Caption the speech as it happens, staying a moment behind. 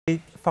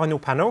final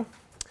panel.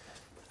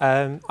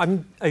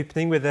 I'm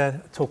opening with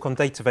a talk on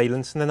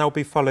Dataveillance, and then I'll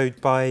be followed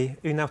by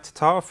Ünal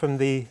Tatar from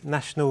the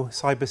National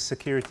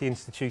Cybersecurity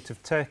Institute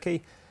of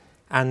Turkey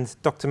and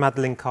Dr.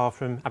 Madeline Carr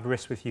from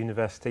Aberystwyth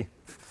University.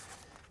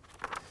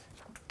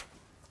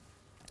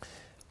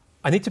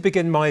 I need to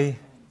begin my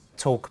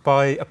talk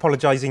by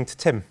apologising to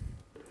Tim.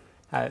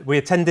 We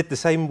attended the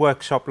same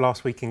workshop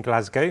last week in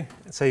Glasgow,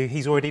 so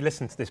he's already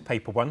listened to this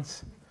paper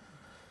once.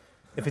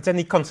 If it's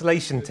any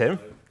consolation, Tim,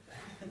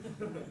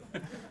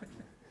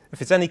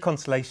 if it's any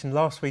consolation,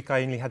 last week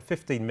I only had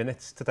 15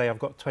 minutes, today I've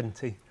got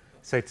 20,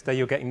 so today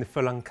you're getting the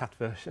full uncut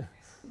version.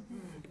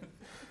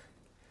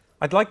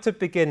 I'd like to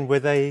begin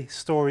with a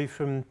story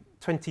from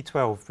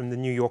 2012 from the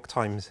New York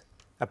Times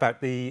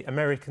about the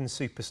American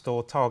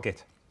superstore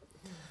Target.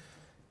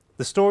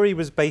 The story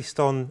was based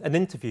on an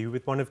interview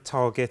with one of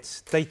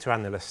Target's data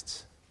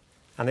analysts,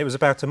 and it was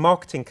about a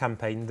marketing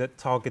campaign that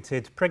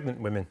targeted pregnant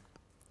women.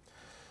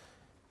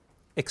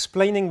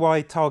 Explaining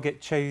why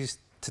Target chose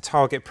to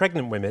target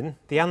pregnant women,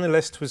 the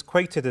analyst was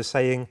quoted as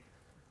saying,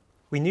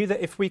 "We knew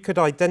that if we could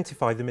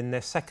identify them in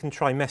their second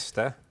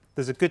trimester,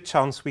 there's a good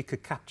chance we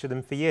could capture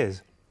them for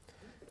years.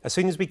 As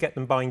soon as we get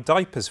them buying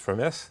diapers from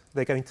us,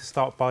 they're going to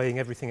start buying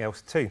everything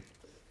else too."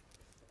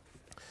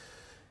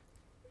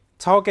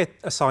 Target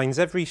assigns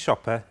every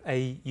shopper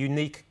a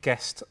unique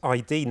guest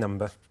ID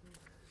number.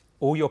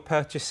 All your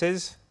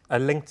purchases are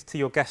linked to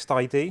your guest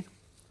ID.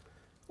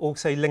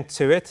 Also linked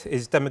to it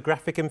is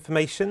demographic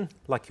information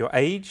like your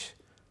age,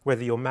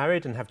 whether you're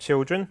married and have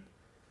children,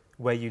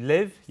 where you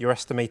live, your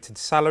estimated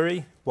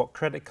salary, what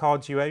credit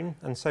cards you own,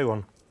 and so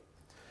on.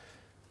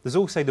 There's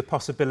also the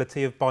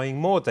possibility of buying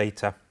more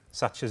data,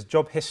 such as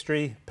job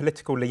history,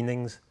 political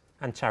leanings,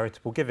 and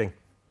charitable giving.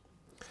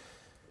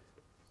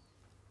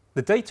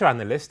 The data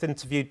analyst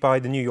interviewed by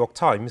the New York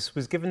Times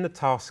was given the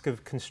task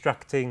of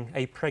constructing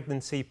a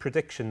pregnancy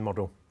prediction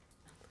model.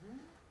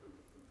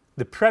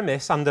 The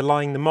premise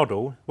underlying the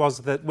model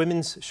was that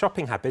women's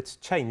shopping habits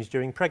change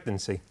during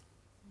pregnancy.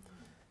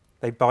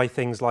 They buy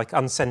things like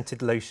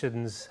unscented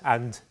lotions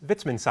and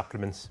vitamin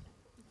supplements.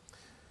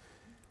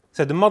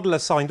 So the model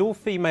assigned all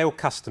female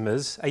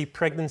customers a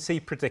pregnancy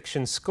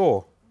prediction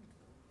score,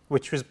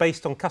 which was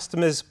based on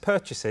customers'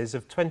 purchases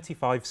of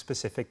 25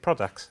 specific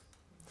products.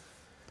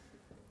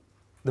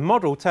 The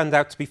model turned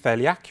out to be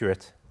fairly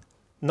accurate,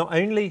 not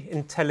only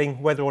in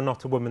telling whether or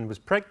not a woman was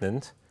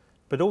pregnant,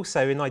 but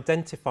also in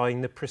identifying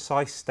the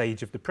precise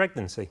stage of the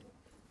pregnancy.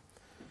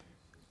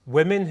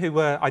 Women who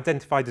were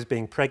identified as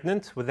being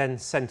pregnant were then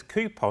sent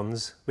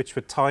coupons which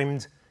were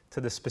timed to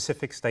the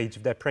specific stage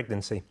of their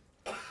pregnancy.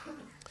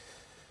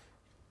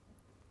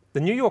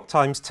 The New York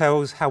Times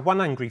tells how one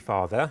angry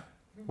father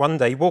one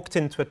day walked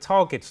into a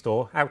Target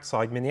store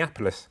outside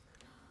Minneapolis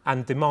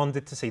and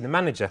demanded to see the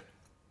manager.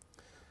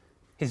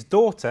 His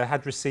daughter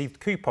had received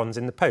coupons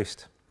in the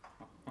post.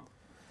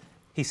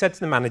 He said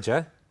to the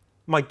manager,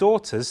 "My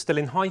daughter's still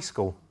in high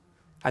school,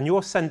 and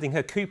you're sending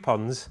her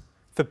coupons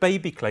for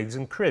baby clothes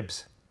and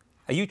cribs.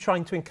 Are you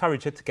trying to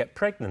encourage her to get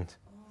pregnant?"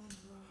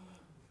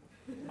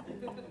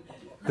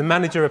 The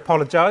manager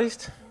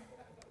apologised.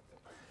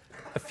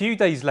 A few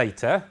days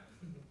later,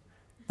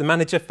 the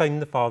manager phoned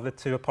the father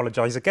to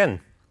apologise again.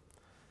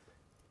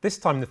 This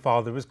time the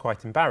father was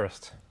quite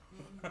embarrassed.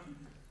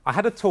 "I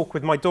had a talk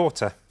with my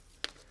daughter.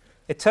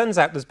 It turns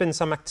out there's been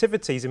some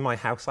activities in my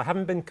house I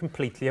haven't been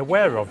completely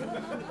aware of.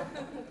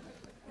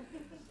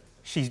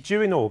 She's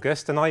due in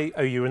August and I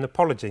owe you an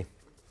apology."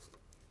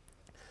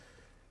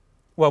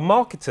 Well,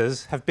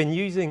 marketers have been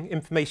using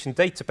information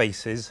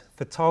databases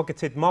for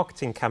targeted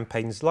marketing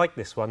campaigns like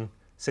this one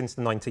since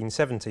the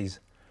 1970s.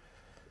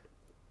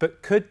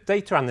 But could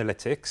data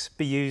analytics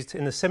be used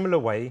in a similar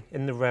way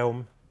in the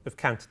realm of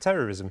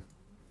counterterrorism?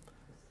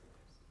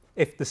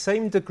 If the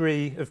same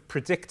degree of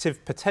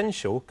predictive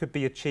potential could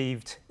be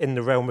achieved in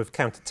the realm of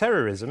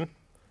counterterrorism,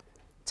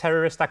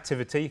 terrorist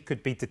activity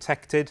could be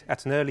detected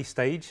at an early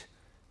stage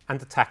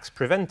and attacks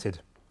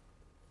prevented.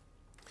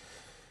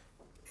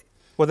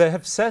 Well, there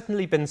have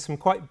certainly been some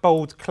quite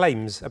bold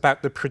claims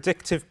about the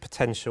predictive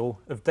potential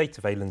of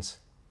Dataveillance.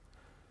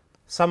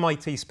 Some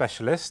IT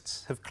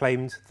specialists have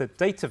claimed that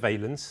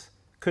Dataveillance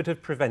could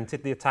have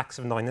prevented the attacks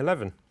of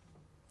 9/11.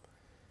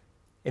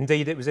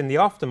 Indeed, it was in the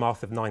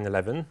aftermath of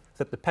 9/11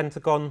 that the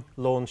Pentagon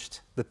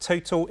launched the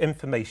Total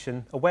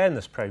Information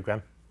Awareness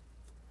Programme.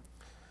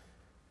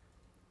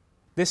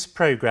 This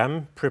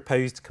programme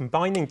proposed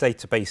combining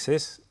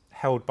databases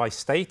held by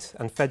state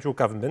and federal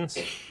governments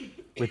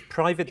with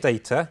private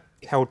data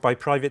held by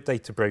private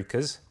data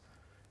brokers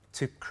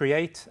to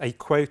create a,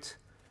 quote,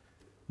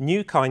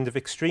 "new kind of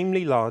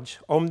extremely large,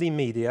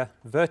 omnimedia,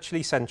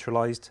 virtually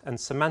centralised and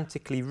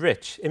semantically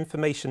rich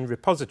information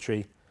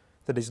repository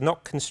that is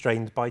not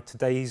constrained by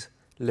today's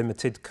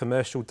limited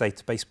commercial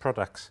database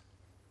products."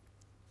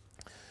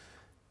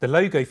 The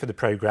logo for the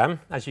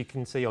programme, as you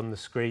can see on the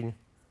screen,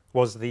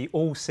 was the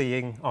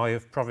all-seeing eye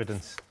of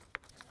providence.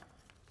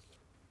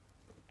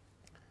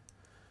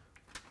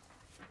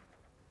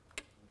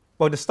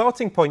 Well, the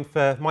starting point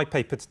for my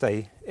paper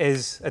today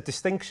is a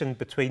distinction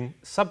between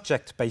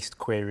subject-based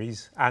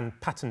queries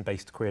and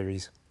pattern-based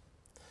queries.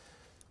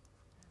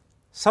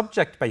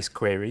 Subject-based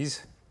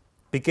queries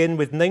begin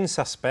with known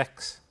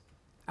suspects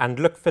and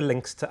look for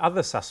links to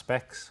other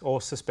suspects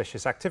or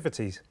suspicious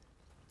activities.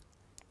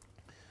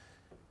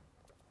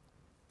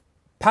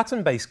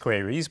 Pattern-based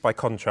queries, by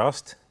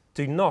contrast,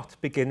 do not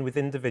begin with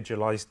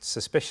individualized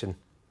suspicion.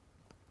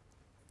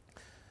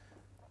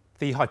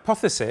 The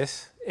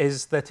hypothesis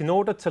is that in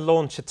order to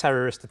launch a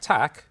terrorist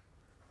attack,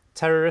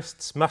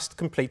 terrorists must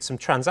complete some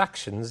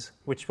transactions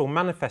which will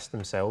manifest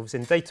themselves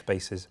in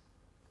databases.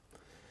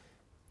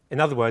 In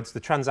other words,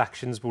 the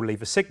transactions will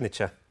leave a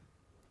signature.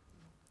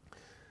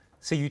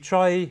 So you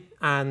try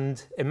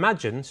and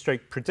imagine,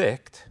 stroke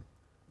predict,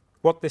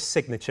 what this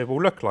signature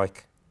will look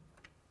like.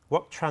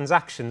 What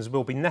transactions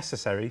will be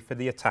necessary for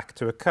the attack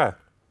to occur.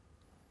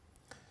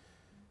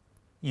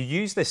 You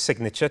use this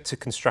signature to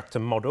construct a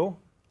model,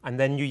 and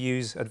then you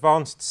use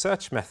advanced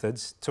search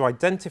methods to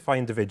identify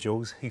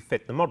individuals who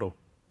fit the model.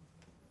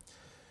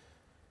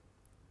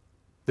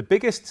 The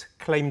biggest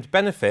claimed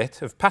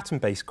benefit of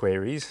pattern-based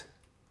queries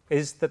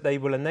is that they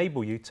will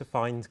enable you to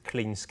find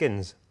clean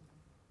skins,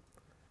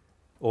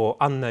 or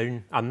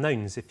unknown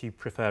unknowns if you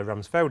prefer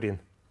Rumsfeldian.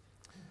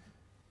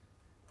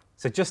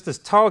 So just as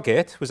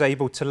Target was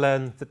able to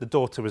learn that the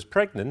daughter was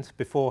pregnant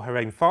before her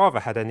own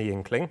father had any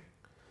inkling,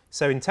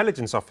 so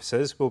intelligence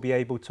officers will be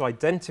able to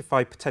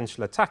identify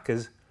potential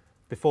attackers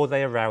before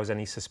they arouse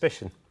any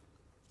suspicion.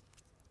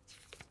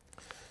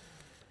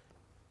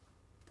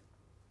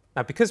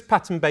 Now, because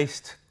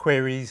pattern-based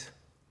queries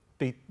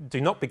do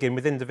not begin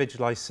with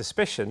individualized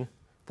suspicion,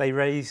 they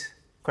raise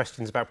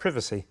questions about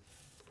privacy.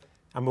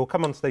 And we'll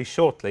come on to those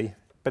shortly,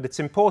 but it's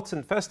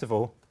important, first of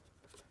all,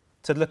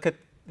 to look at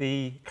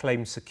the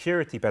claimed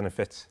security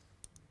benefits.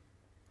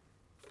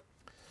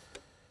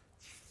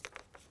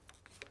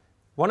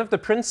 One of the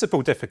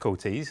principal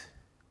difficulties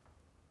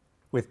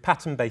with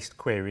pattern-based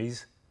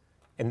queries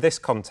in this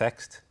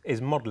context is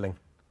modelling.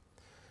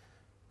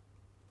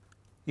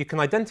 You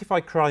can identify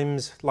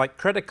crimes like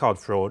credit card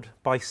fraud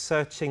by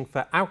searching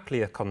for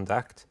outlier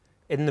conduct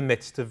in the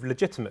midst of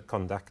legitimate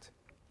conduct.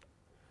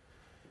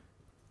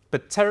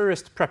 But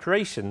terrorist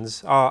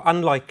preparations are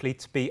unlikely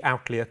to be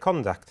outlier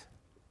conduct.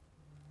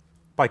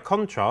 By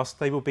contrast,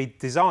 they will be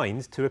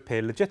designed to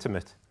appear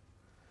legitimate.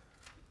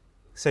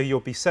 So you'll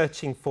be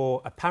searching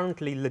for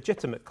apparently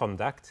legitimate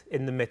conduct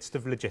in the midst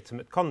of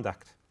legitimate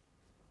conduct.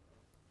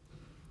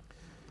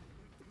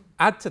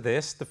 Add to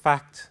this the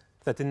fact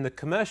that in the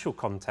commercial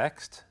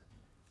context,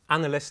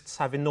 analysts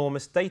have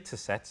enormous data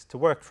sets to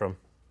work from.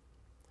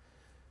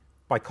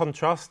 By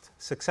contrast,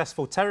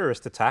 successful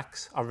terrorist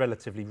attacks are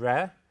relatively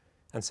rare,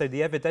 and so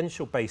the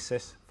evidential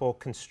basis for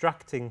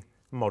constructing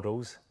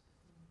models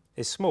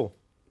is small.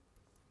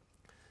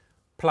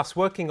 Plus,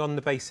 working on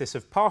the basis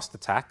of past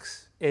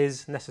attacks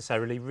is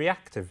necessarily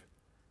reactive,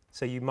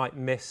 so you might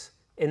miss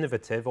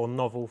innovative or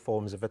novel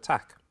forms of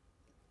attack.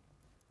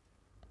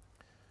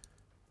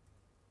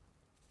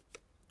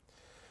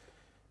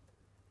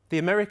 The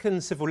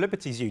American Civil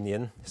Liberties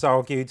Union has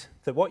argued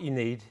that what you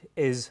need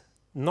is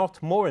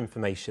not more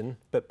information,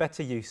 but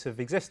better use of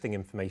existing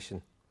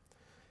information.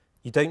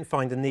 You don't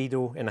find a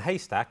needle in a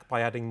haystack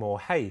by adding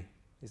more hay,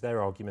 is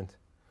their argument.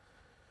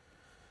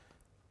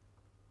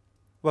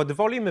 Well, the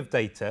volume of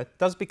data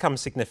does become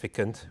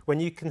significant when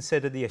you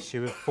consider the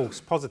issue of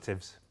false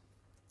positives.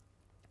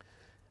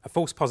 A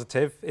false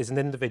positive is an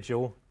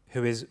individual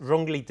who is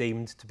wrongly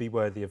deemed to be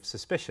worthy of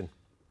suspicion.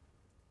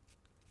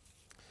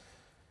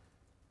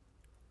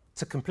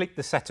 To complete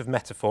the set of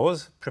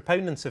metaphors,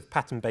 proponents of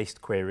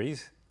pattern-based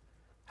queries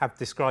have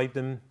described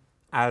them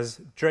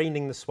as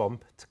draining the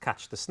swamp to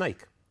catch the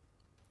snake.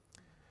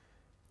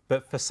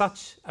 But for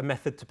such a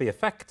method to be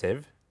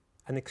effective,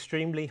 an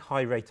extremely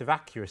high rate of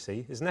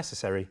accuracy is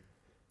necessary.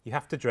 You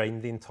have to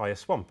drain the entire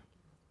swamp.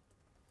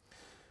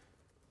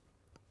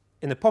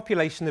 In a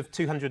population of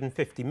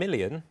 250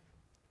 million,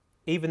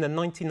 even a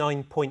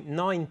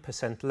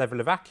 99.9%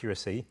 level of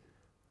accuracy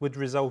would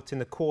result in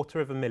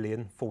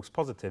 250,000 false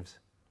positives.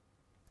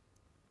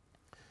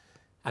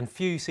 And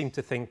few seem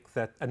to think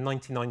that a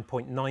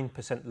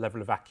 99.9%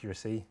 level of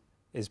accuracy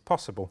is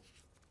possible.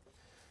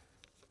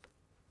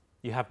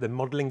 You have the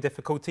modelling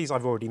difficulties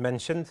I've already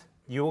mentioned.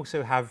 You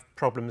also have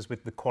problems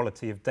with the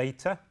quality of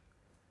data.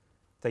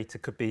 Data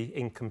could be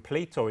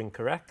incomplete or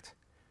incorrect.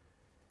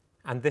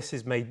 And this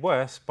is made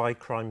worse by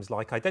crimes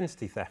like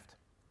identity theft.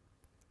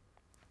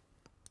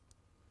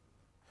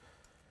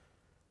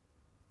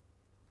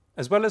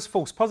 As well as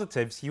false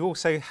positives, you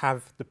also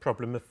have the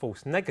problem of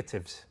false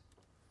negatives.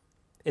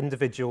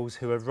 Individuals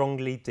who are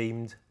wrongly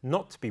deemed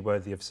not to be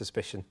worthy of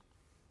suspicion.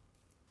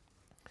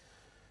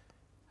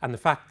 And the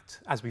fact,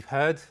 as we've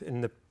heard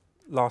in the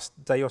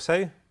last day or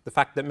so, the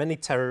fact that many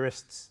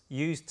terrorists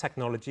use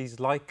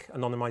technologies like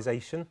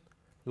anonymization,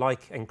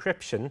 like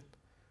encryption,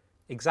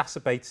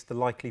 exacerbates the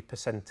likely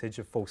percentage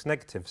of false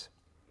negatives.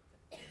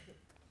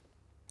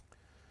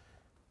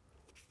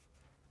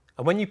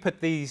 And when you put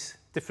these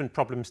different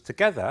problems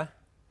together,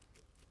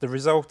 the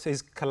result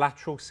is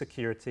collateral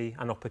security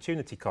and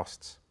opportunity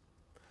costs.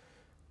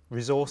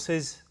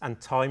 Resources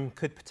and time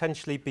could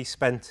potentially be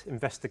spent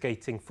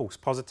investigating false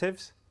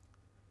positives,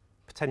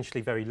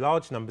 potentially very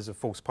large numbers of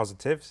false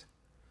positives,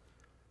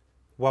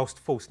 whilst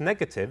false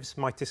negatives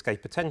might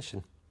escape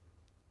attention.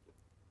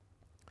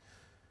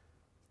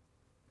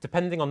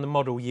 Depending on the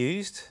model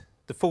used,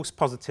 the false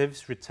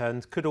positives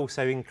returned could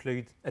also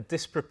include a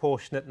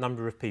disproportionate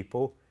number of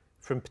people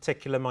from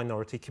particular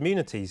minority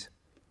communities.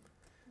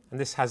 And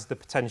this has the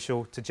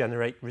potential to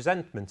generate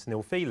resentment and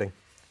ill feeling,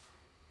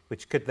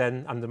 which could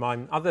then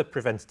undermine other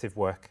preventative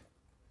work,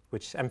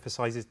 which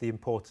emphasises the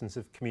importance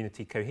of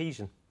community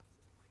cohesion.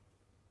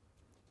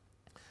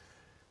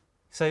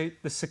 So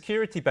the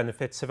security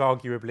benefits have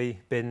arguably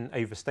been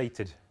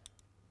overstated.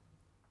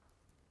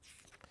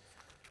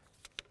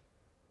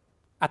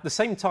 At the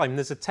same time,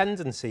 there's a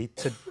tendency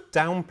to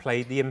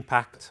downplay the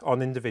impact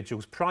on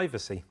individuals'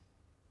 privacy.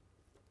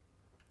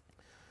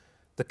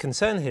 The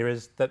concern here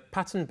is that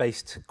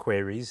pattern-based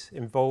queries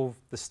involve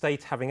the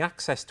state having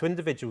access to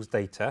individuals'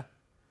 data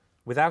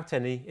without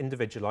any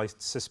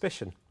individualised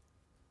suspicion.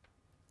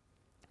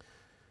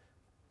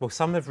 Well,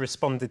 some have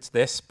responded to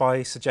this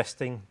by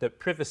suggesting that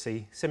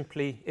privacy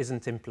simply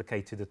isn't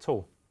implicated at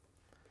all.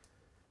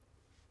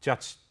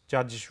 Judge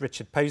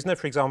Richard Posner,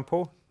 for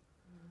example,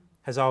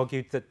 has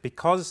argued that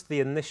because the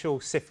initial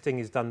sifting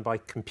is done by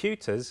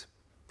computers,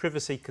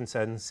 privacy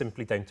concerns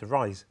simply don't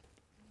arise.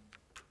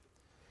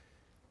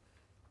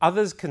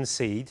 Others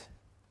concede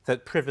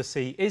that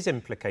privacy is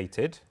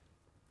implicated,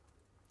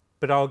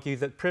 but argue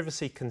that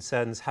privacy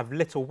concerns have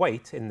little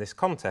weight in this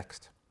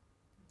context.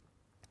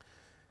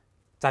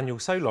 Daniel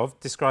Solov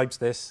describes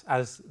this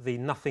as the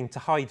nothing to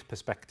hide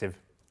perspective.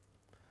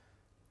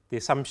 The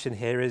assumption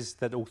here is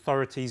that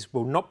authorities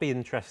will not be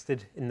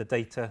interested in the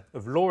data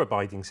of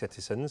law-abiding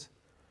citizens,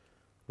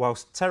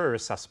 whilst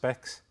terrorist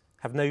suspects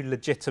have no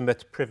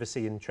legitimate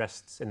privacy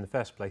interests in the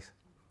first place.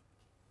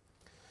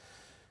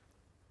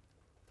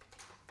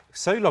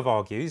 Solov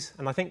argues,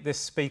 and I think this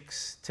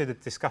speaks to the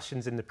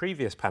discussions in the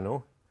previous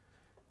panel,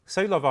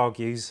 Solov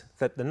argues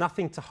that the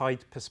nothing to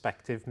hide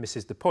perspective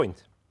misses the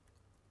point.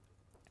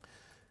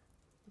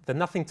 The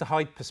nothing to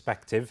hide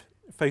perspective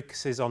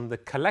focuses on the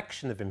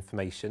collection of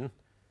information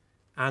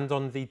and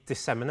on the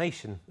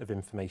dissemination of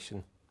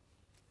information.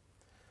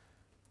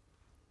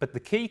 But the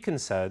key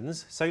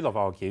concerns, Solov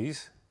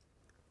argues,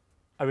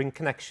 are in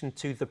connection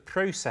to the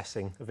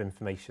processing of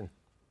information.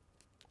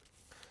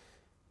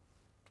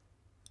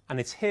 And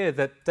it's here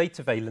that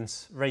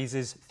Dataveillance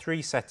raises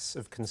three sets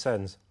of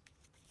concerns.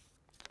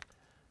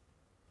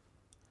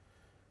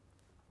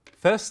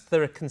 First,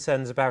 there are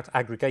concerns about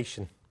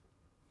aggregation,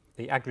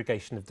 the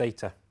aggregation of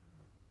data.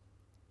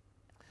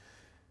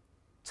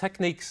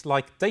 Techniques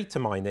like data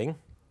mining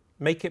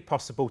make it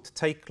possible to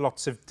take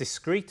lots of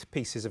discrete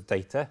pieces of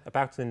data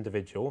about an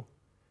individual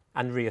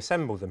and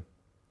reassemble them.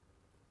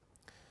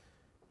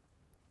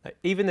 Now,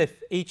 even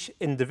if each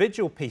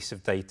individual piece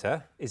of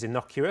data is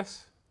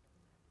innocuous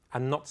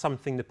and not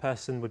something the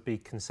person would be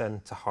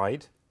concerned to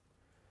hide,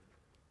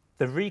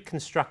 the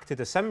reconstructed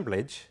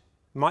assemblage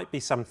might be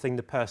something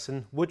the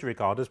person would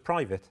regard as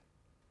private.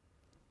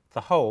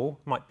 The whole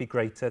might be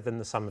greater than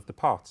the sum of the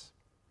parts.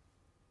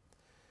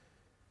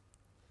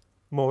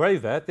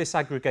 Moreover, this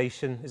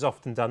aggregation is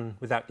often done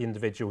without the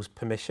individual's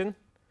permission,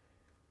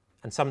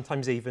 and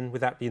sometimes even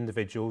without the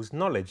individual's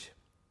knowledge.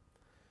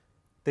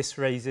 This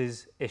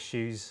raises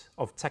issues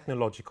of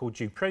technological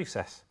due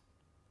process.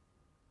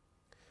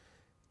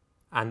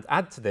 And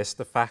add to this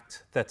the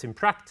fact that in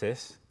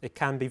practice, it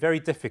can be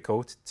very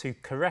difficult to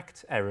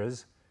correct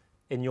errors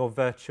in your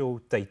virtual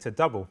data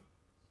double.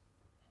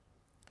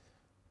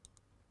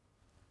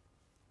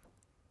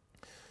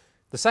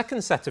 The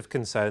second set of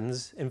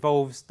concerns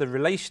involves the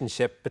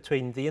relationship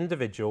between the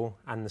individual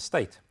and the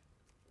state.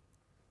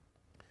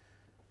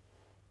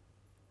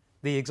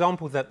 The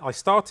example that I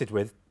started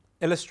with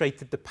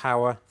illustrated the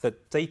power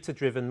that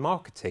data-driven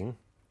marketing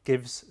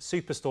gives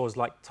superstores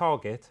like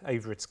Target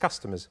over its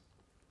customers.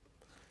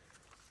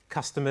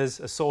 Customers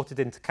are sorted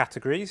into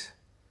categories,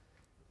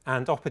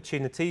 and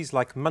opportunities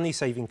like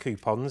money-saving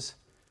coupons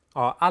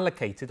are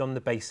allocated on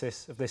the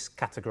basis of this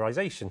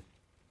categorization.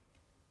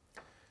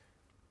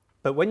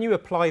 But when you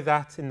apply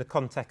that in the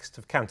context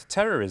of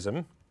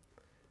counter-terrorism,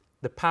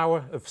 the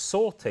power of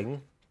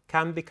sorting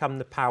can become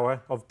the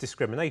power of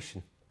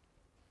discrimination.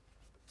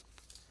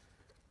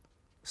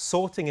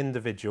 Sorting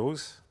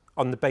individuals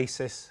on the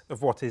basis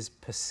of what is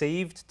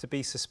perceived to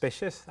be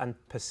suspicious and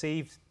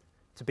perceived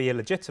to be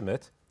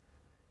illegitimate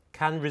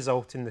can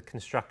result in the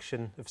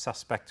construction of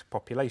suspect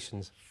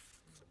populations.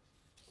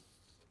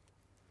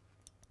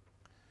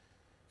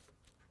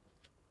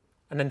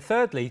 And then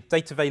thirdly,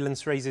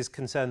 Dataveillance raises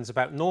concerns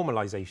about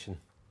normalization.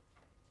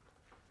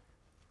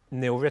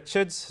 Neil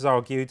Richards has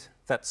argued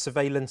that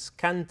surveillance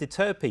can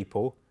deter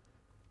people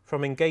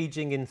from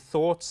engaging in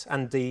thoughts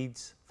and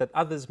deeds that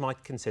others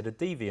might consider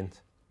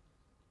deviant.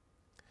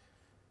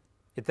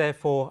 It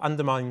therefore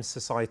undermines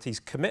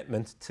society's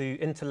commitment to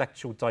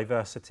intellectual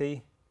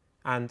diversity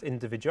and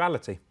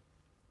individuality.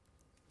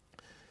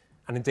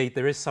 And indeed,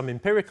 there is some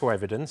empirical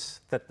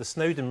evidence that the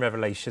Snowden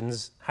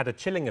revelations had a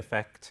chilling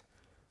effect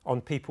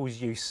on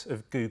people's use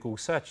of Google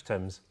search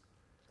terms.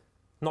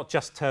 Not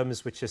just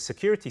terms which are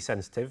security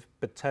sensitive,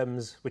 but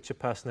terms which are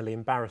personally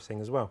embarrassing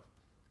as well.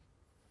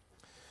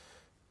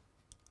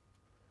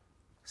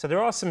 So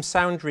there are some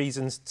sound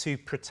reasons to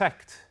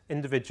protect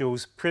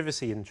individuals'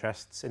 privacy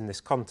interests in this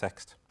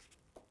context.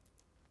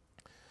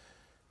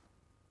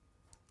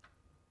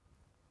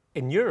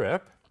 In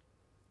Europe,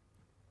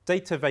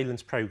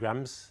 dataveillance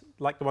programs,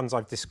 like the ones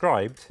I've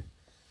described,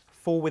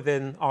 fall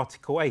within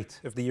Article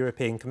 8 of the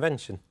European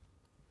Convention.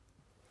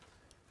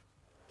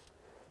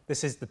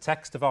 This is the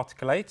text of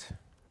Article 8.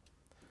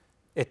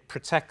 It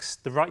protects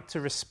the right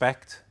to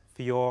respect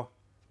for your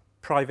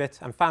private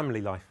and family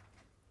life.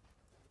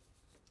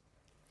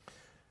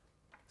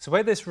 So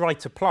where this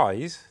right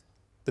applies,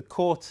 the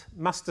court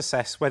must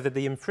assess whether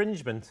the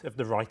infringement of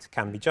the right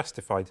can be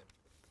justified.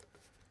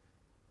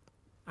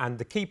 And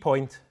the key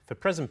point for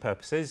present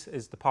purposes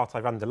is the part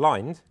I've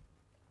underlined.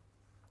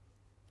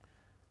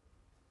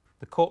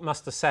 The court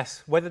must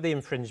assess whether the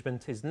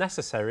infringement is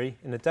necessary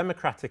in a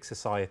democratic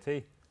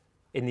society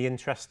in the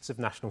interests of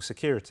national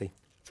security.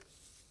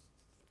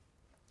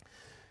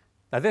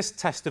 Now, this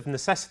test of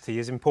necessity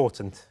is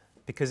important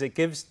because it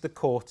gives the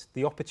court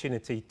the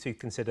opportunity to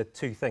consider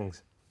two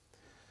things.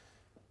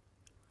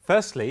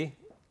 Firstly,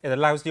 it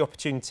allows the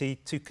opportunity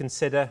to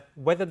consider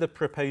whether the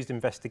proposed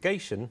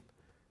investigation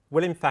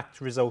will in fact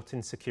result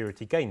in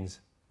security gains.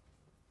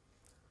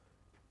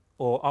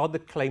 Or are the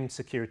claimed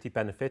security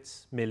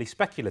benefits merely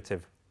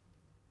speculative?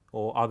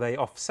 Or are they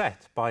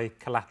offset by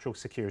collateral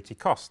security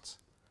costs?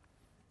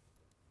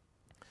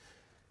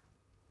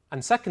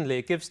 And secondly,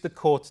 it gives the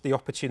court the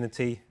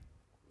opportunity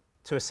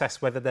to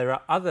assess whether there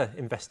are other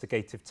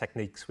investigative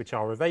techniques which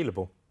are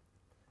available,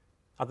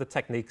 other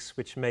techniques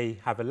which may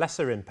have a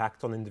lesser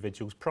impact on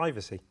individuals'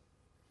 privacy.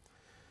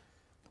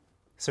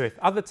 So if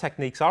other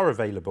techniques are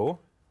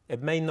available,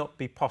 it may not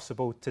be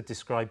possible to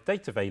describe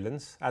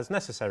dataveillance as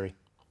necessary.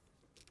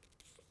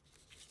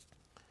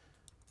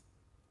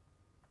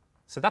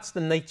 So that's the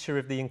nature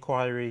of the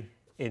inquiry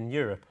in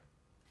Europe.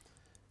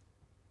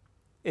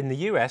 In the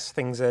US,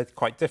 things are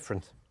quite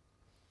different.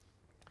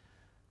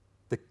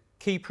 The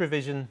key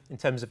provision in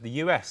terms of the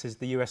US is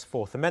the US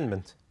Fourth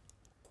Amendment.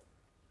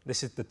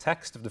 This is the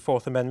text of the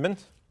Fourth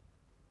Amendment.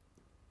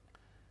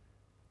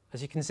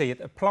 As you can see,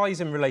 it applies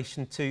in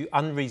relation to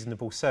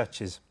unreasonable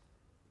searches.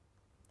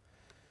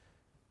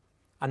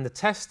 And the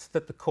test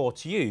that the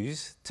courts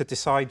use to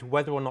decide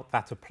whether or not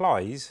that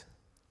applies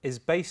is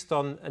based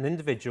on an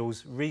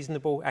individual's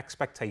reasonable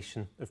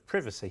expectation of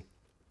privacy.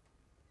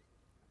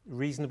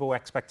 Reasonable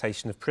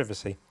expectation of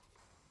privacy.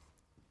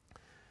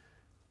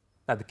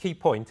 Now, the key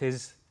point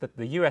is that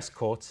the US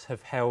courts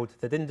have held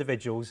that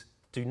individuals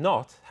do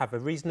not have a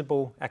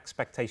reasonable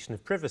expectation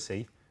of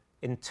privacy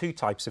in two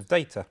types of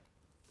data.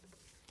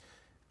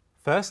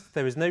 First,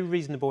 there is no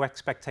reasonable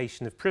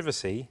expectation of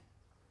privacy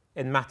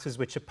in matters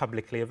which are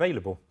publicly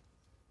available,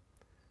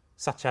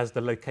 such as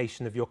the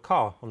location of your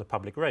car on a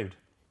public road.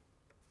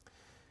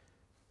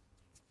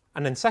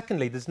 And then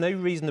secondly, there's no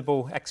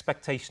reasonable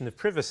expectation of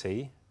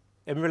privacy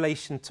in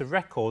relation to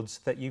records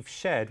that you've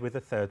shared with a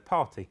third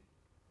party.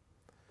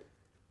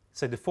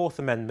 So the Fourth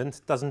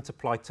Amendment doesn't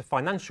apply to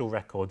financial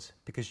records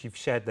because you've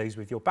shared those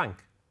with your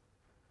bank.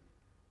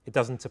 It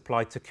doesn't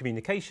apply to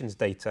communications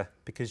data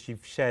because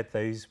you've shared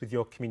those with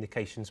your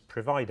communications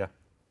provider.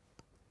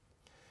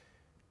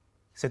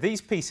 So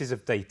these pieces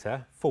of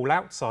data fall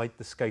outside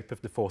the scope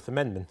of the Fourth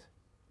Amendment.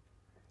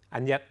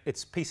 And yet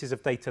it's pieces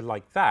of data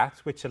like that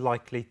which are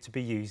likely to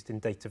be used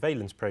in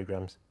dataveillance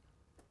programs.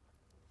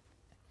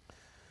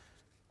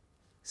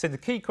 So the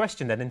key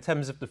question then in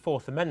terms of the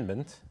Fourth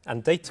Amendment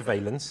and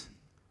dataveillance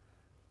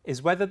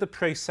is whether the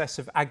process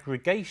of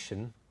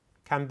aggregation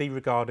can be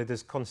regarded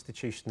as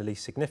constitutionally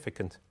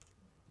significant.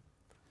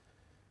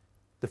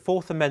 The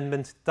Fourth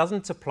Amendment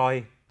doesn't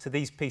apply to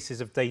these pieces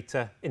of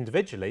data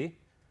individually,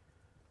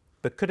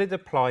 but could it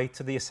apply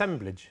to the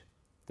assemblage,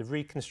 the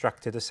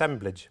reconstructed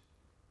assemblage?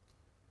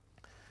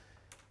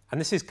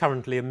 And this is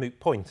currently a moot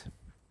point.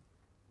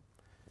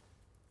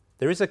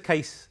 There is a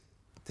case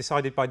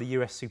decided by the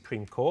US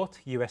Supreme Court,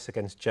 US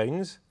against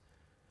Jones,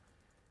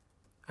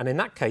 and in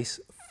that case,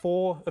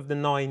 4 of the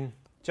 9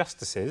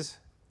 justices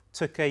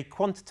took a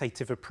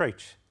quantitative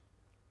approach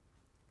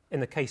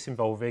in a case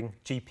involving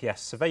GPS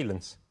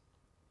surveillance.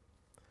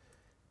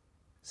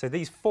 So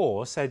these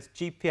 4 said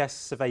GPS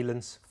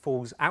surveillance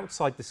falls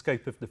outside the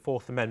scope of the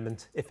Fourth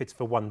Amendment if it's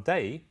for 1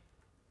 day,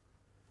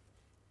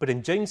 but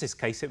in Jones's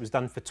case it was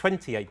done for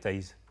 28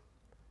 days.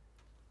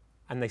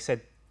 And they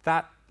said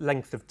that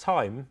length of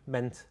time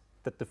meant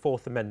that the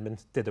Fourth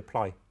Amendment did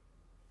apply.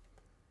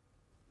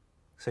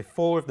 So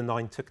 4 of the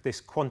 9 took this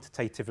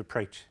quantitative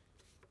approach.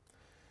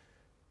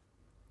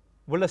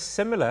 Will a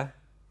similar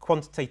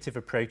quantitative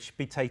approach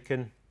be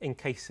taken in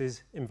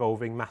cases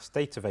involving mass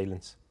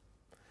dataveillance?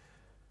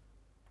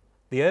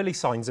 The early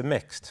signs are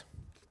mixed.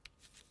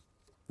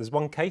 There's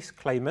one case,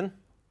 Clayman,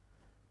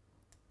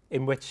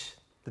 in which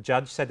the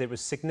judge said it was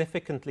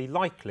significantly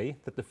likely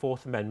that the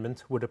Fourth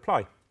Amendment would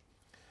apply.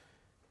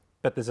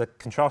 But there's a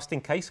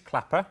contrasting case,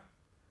 Clapper,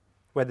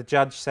 where the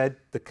judge said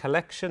the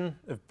collection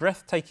of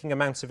breathtaking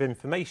amounts of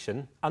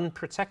information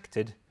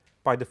unprotected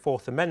by the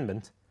Fourth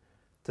Amendment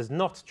does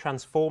not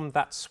transform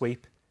that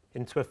sweep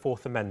into a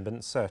Fourth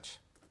Amendment search.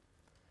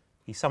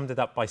 He summed it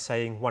up by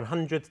saying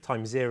 100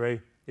 times 0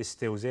 is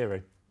still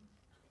 0.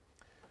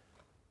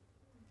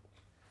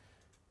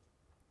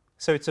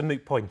 So it's a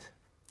moot point.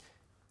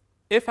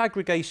 If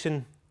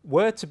aggregation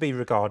were to be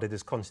regarded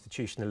as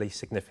constitutionally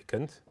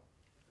significant,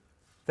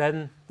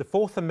 then the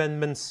Fourth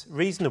Amendment's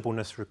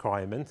reasonableness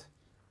requirement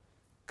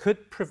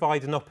could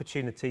provide an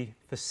opportunity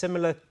for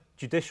similar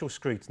judicial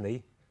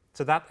scrutiny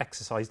to that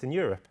exercised in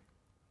Europe.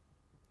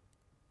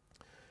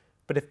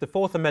 But if the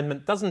Fourth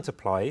Amendment doesn't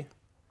apply,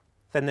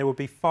 then there will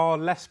be far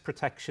less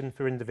protection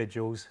for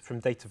individuals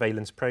from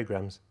dataveillance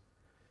programs.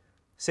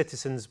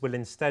 Citizens will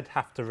instead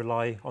have to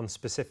rely on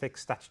specific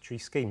statutory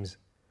schemes.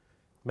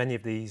 Many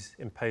of these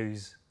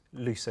impose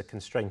looser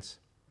constraints.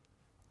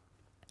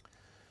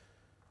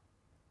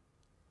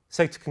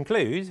 So to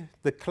conclude,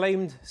 the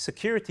claimed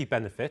security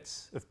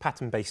benefits of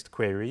pattern-based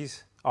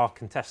queries are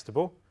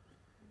contestable,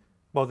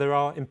 while there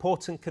are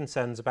important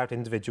concerns about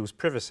individuals'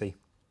 privacy.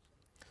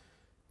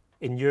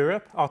 In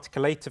Europe,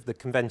 Article 8 of the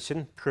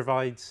Convention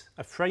provides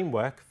a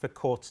framework for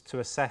courts to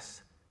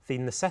assess the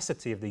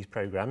necessity of these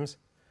programs,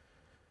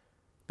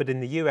 but in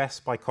the US,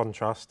 by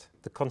contrast,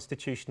 the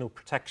constitutional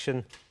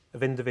protection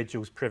of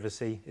individuals'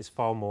 privacy is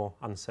far more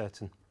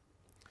uncertain.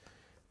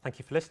 Thank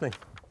you for listening.